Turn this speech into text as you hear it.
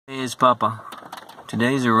Hey, it's Papa.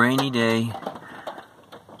 Today's a rainy day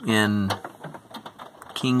in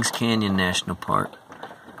Kings Canyon National Park.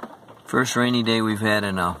 First rainy day we've had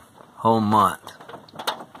in a whole month.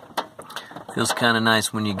 Feels kind of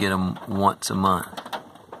nice when you get them once a month.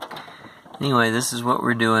 Anyway, this is what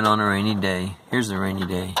we're doing on a rainy day. Here's the rainy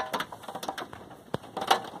day.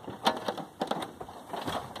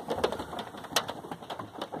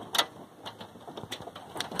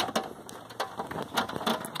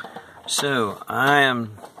 So, I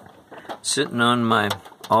am sitting on my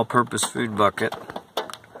all-purpose food bucket,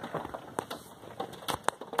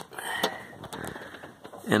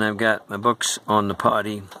 and I've got my books on the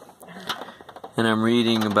potty, and I'm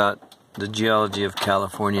reading about the geology of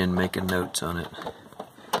California and making notes on it.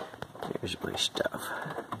 Here's my stuff.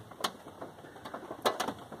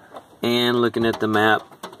 And looking at the map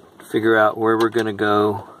to figure out where we're going to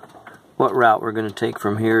go, what route we're going to take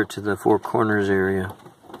from here to the Four Corners area.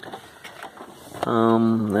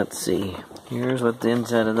 Let's see. Here's what the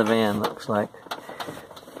inside of the van looks like.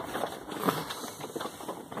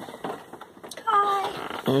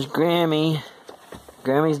 Hi. There's Grammy.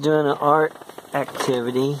 Grammy's doing an art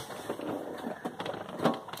activity.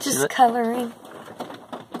 Just coloring.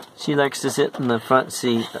 She likes to sit in the front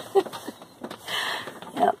seat.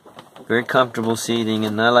 Yep. Very comfortable seating,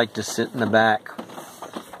 and I like to sit in the back.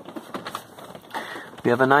 We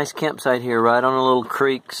have a nice campsite here right on a little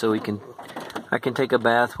creek, so I can take a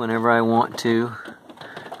bath whenever I want to.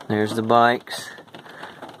 There's the bikes.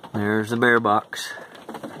 There's the bear box.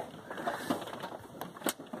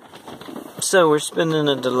 So we're spending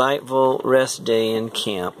a delightful rest day in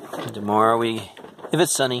camp. Tomorrow if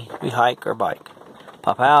it's sunny, we hike or bike.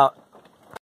 Pop out.